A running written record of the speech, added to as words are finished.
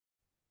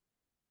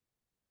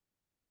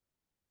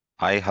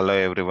Hi hello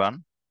everyone.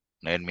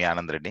 నేను మీ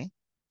Anand Reddy.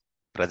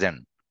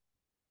 Present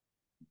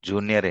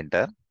junior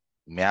inter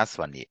maths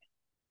 1A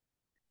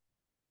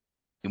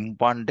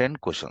important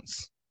questions.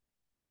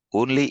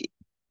 Only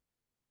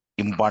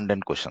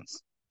important questions.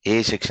 ఏ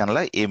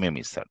సెక్షన్లో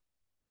ఏమేమి ఇస్తాడు?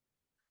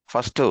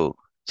 First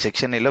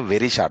section ఏలో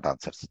very short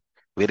answers.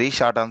 Very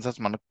short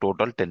answers మనకు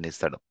total 10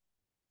 ఇస్తాడు.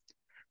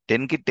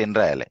 10కి 10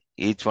 రాయాలి.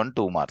 Each one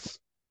 2 marks,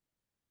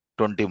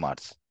 20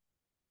 marks.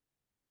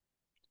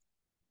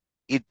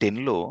 ఈ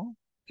 10లో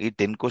ఈ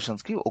 10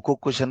 క్వశ్చన్స్కి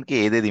ఒక్కొక్క క్వశ్చన్కి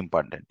ఏదేది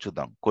ఇంపార్టెంట్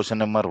చూద్దాం. Question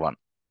number 1.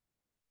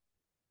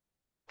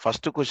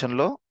 ఫస్ట్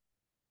క్వశ్చన్లో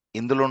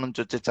ఇందులో నుంచి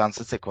వచ్చే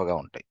ఛాన్సెస్ ఎక్కువగా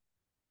ఉంటాయి.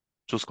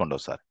 చూసుకోండి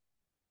ఒకసారి.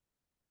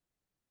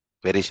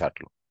 వెరీ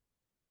షార్ట్లో.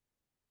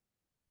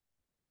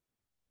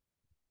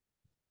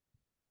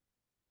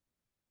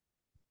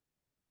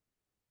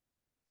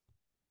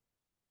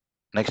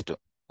 Next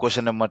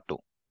question number 2.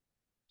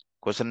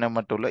 Question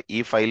number 2లో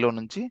ఈ 5లో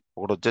నుంచి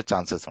ఒకటి వచ్చే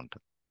ఛాన్సెస్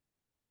ఉంటుంది.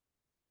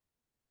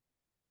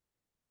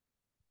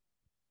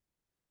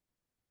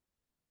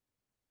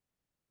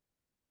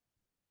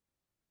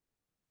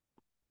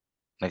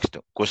 నెక్స్ట్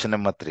క్వశ్చన్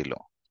నెంబర్ 3లో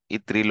ఈ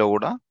 3లో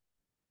కూడా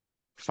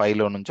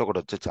 5లో నుంచి ఒకటి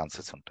వచ్చే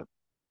ఛాన్సెస్ ఉంటుంది.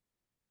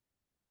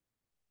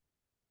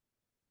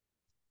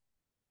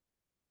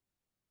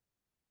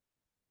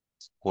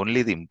 ఓన్లీ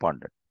ఇది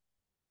ఇంపార్టెంట్.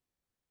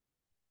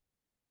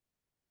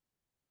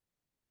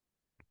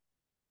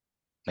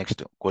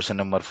 నెక్స్ట్ క్వశ్చన్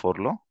నెంబర్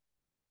 4లో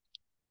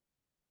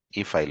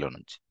ఈ 5లో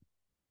నుంచి.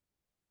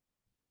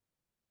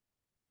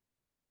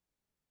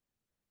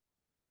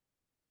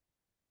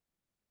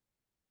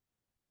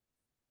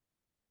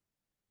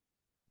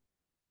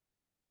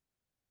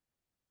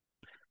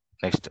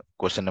 నెక్స్ట్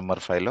క్వశ్చన్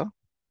నెంబర్ 5లో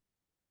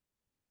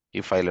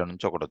ఈ 5లో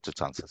నుంచి ఒకటి వచ్చే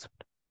ఛాన్సెస్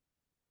ఉంటాయి.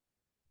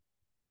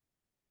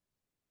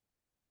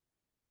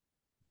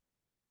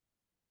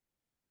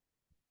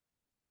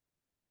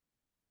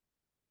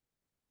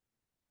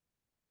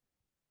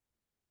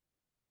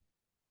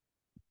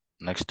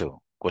 Next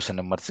question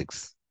number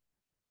 6.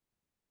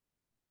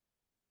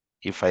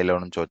 ఈ 5లో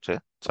నుంచి వచ్చే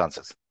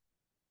ఛాన్సెస్.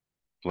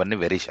 ఇవన్నీ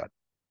very short.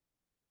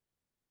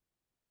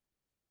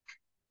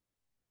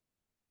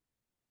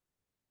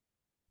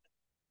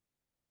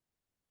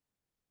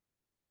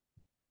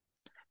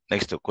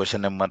 Next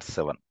question number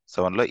 7.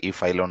 7లో ఈ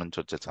 5లో నుంచి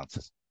వచ్చే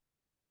ఛాన్సెస్.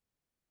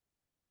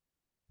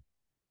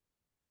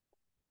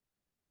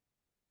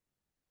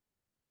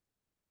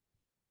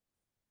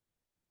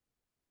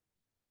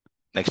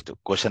 Next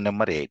question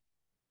number 8.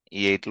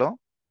 ఈ 8లో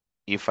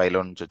ఈ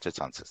 5లో నుంచి వచ్చే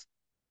ఛాన్సెస్.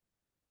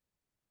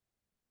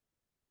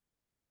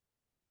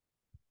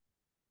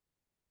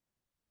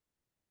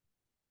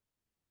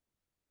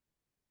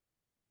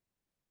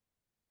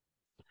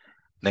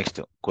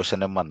 Next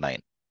question number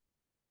 9.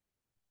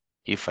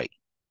 ఈ 5.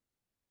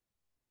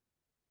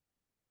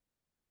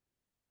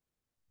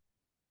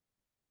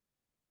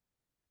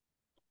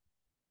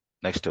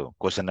 Next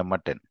question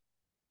number 10.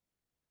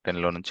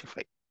 10లో నుంచి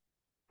 5.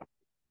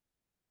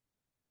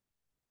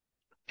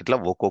 ఇట్లా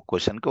ఒక్కొక్క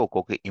క్వశ్చన్కి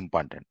ఒక్కొక్క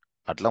ఇంపార్టెంట్.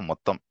 అట్లా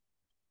మొత్తం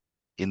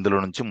ఇందులో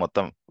నుంచి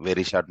మొత్తం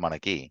వెరీ షార్ట్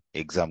మనకి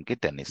ఎగ్జామ్కి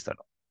 10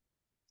 ఇస్తాడు.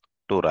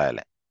 2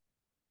 రాయాలి.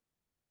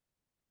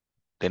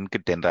 10కి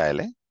 10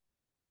 రాయాలి.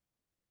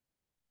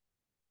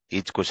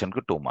 ఈచ్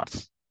క్వశ్చన్కి 2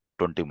 marks,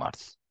 20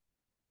 marks.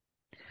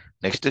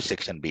 Next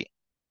section B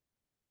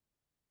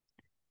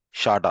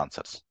short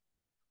answers.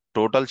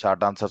 Total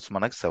short answers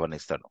మనకి 7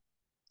 ఇస్తాడు.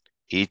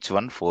 Each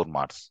one 4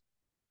 marks.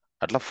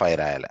 అట్లా 5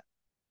 రాయాలి,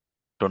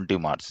 20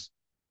 మార్క్స్.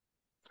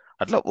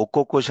 అట్లా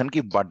ఒక్కో క్వశ్చన్కి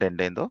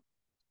ఇంపార్టెంట్ ఏందో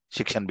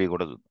సెక్షన్ బి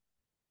కూడా చూద్దాం.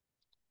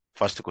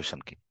 ఫస్ట్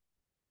క్వశ్చన్కి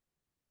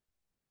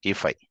ఈ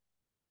 5.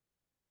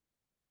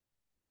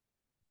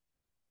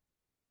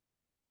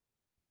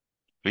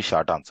 ఇవి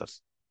షార్ట్ ఆన్సర్స్.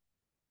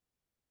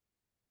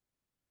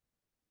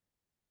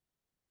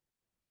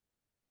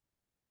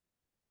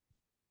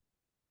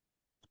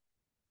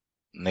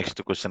 నెక్స్ట్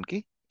క్వశ్చన్కి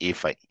ఈ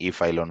 5. ఈ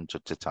 5లో నుంచి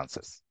వచ్చే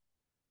ఛాన్సెస్.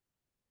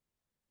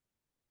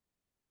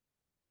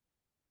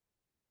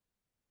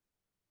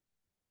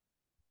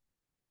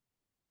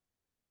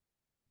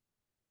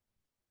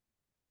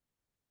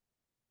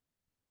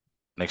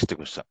 నెక్స్ట్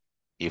క్వశ్చన్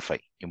ఈ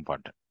 5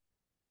 ఇంపార్టెంట్.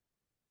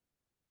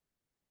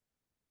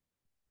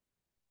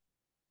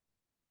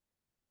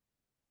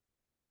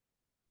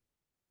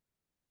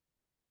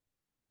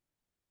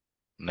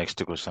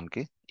 నెక్స్ట్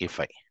క్వశ్చన్కి ఈ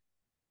 5.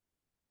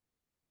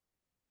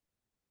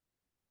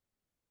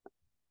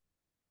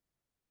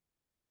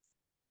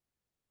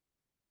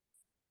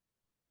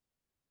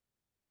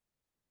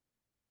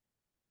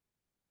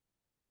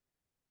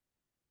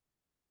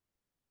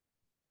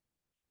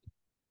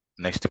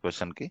 నెక్స్ట్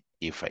క్వశ్చన్కి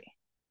ఈ 5.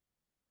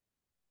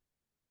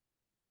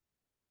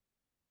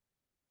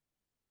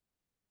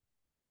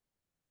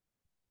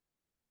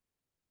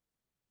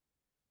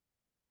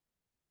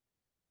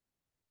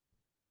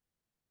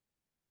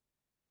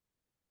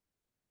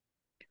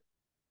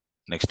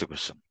 నెక్స్ట్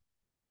క్వశ్చన్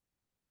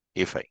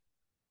ఈ 5.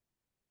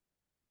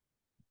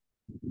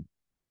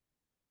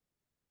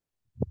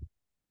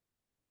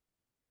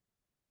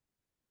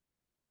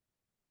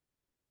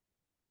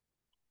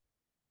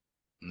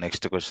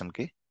 నెక్స్ట్ క్వశ్చన్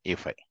కి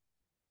E5.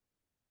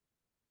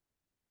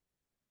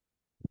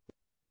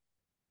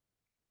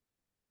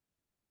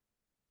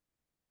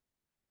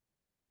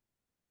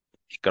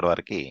 ఇక్కడ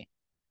వరకు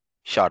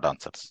short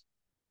answers.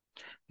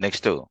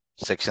 Next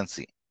section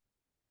C,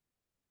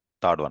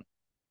 third one,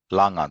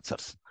 long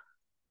answers.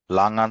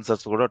 Long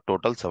answers కూడా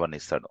టోటల్ 7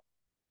 ఇస్తాడు.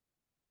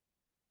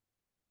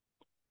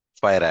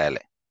 5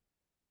 రాయాలి,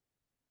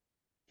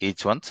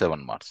 each one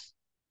 7 marks.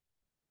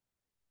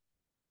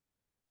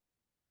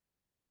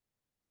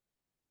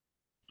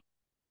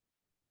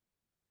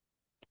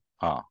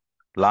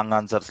 Long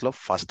answers లో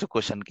ఫస్ట్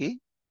క్వశ్చన్ కి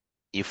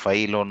ఈ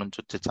 5 లో నుంచి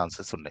వచ్చే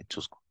ఛాన్సెస్ ఉన్నాయి,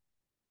 చూసుకో.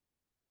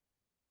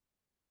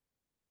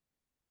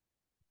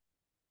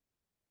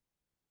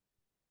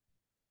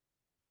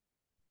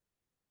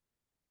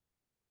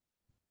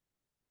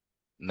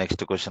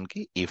 నెక్స్ట్ క్వశ్చన్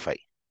కి E5.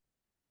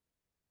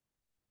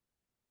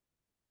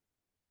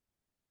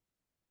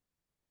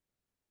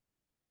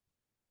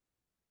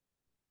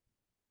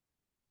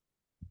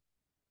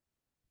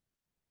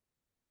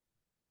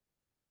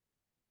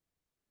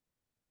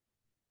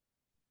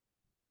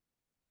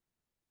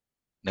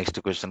 నెక్స్ట్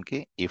క్వశ్చన్ కి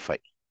E5.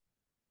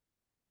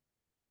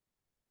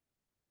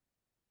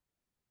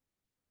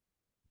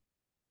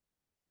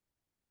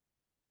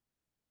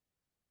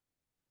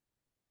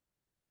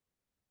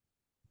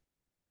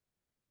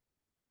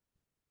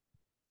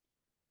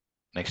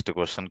 నెక్స్ట్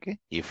క్వశ్చన్ కి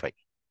E5.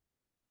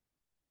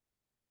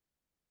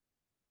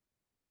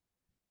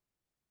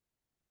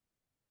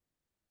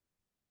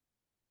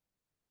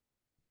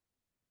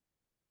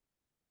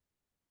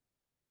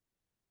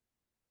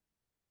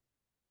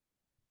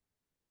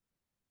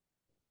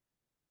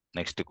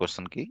 నెక్స్ట్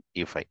క్వశ్చన్ కి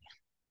E5.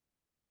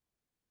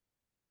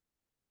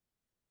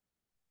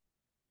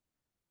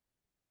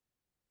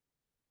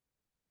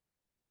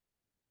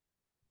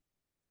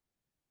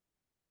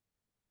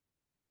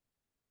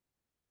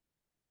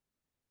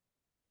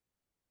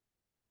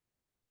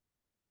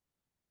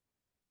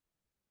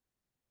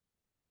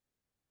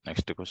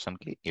 నెక్స్ట్ క్వశ్చన్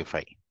కి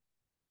E5.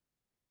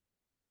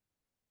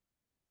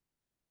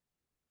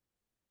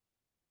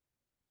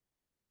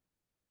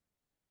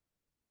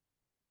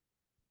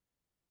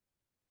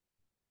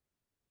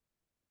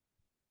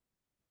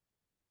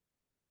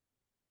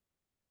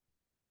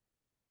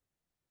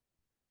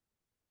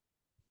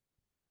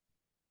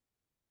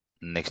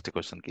 నెక్స్ట్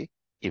క్వశ్చన్ కి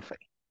E5.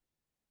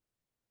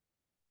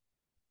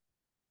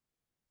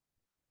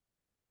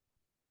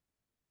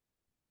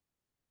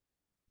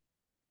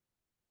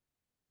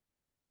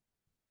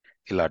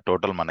 ఇలా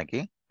మనకి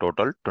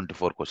టోటల్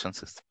 24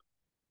 క్వశ్చన్స్ ఇస్తాం.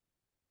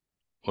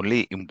 ఓన్లీ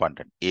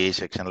ఇంపార్టెంట్, ఏ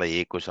సెక్షన్ లో ఏ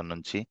క్వశ్చన్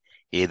నుంచి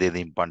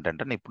ఏదేది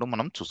ఇంపార్టెంట్ అని ఇప్పుడు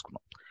మనం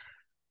చూసుకున్నాం.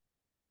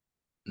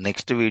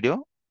 Next video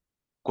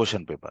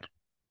question paper.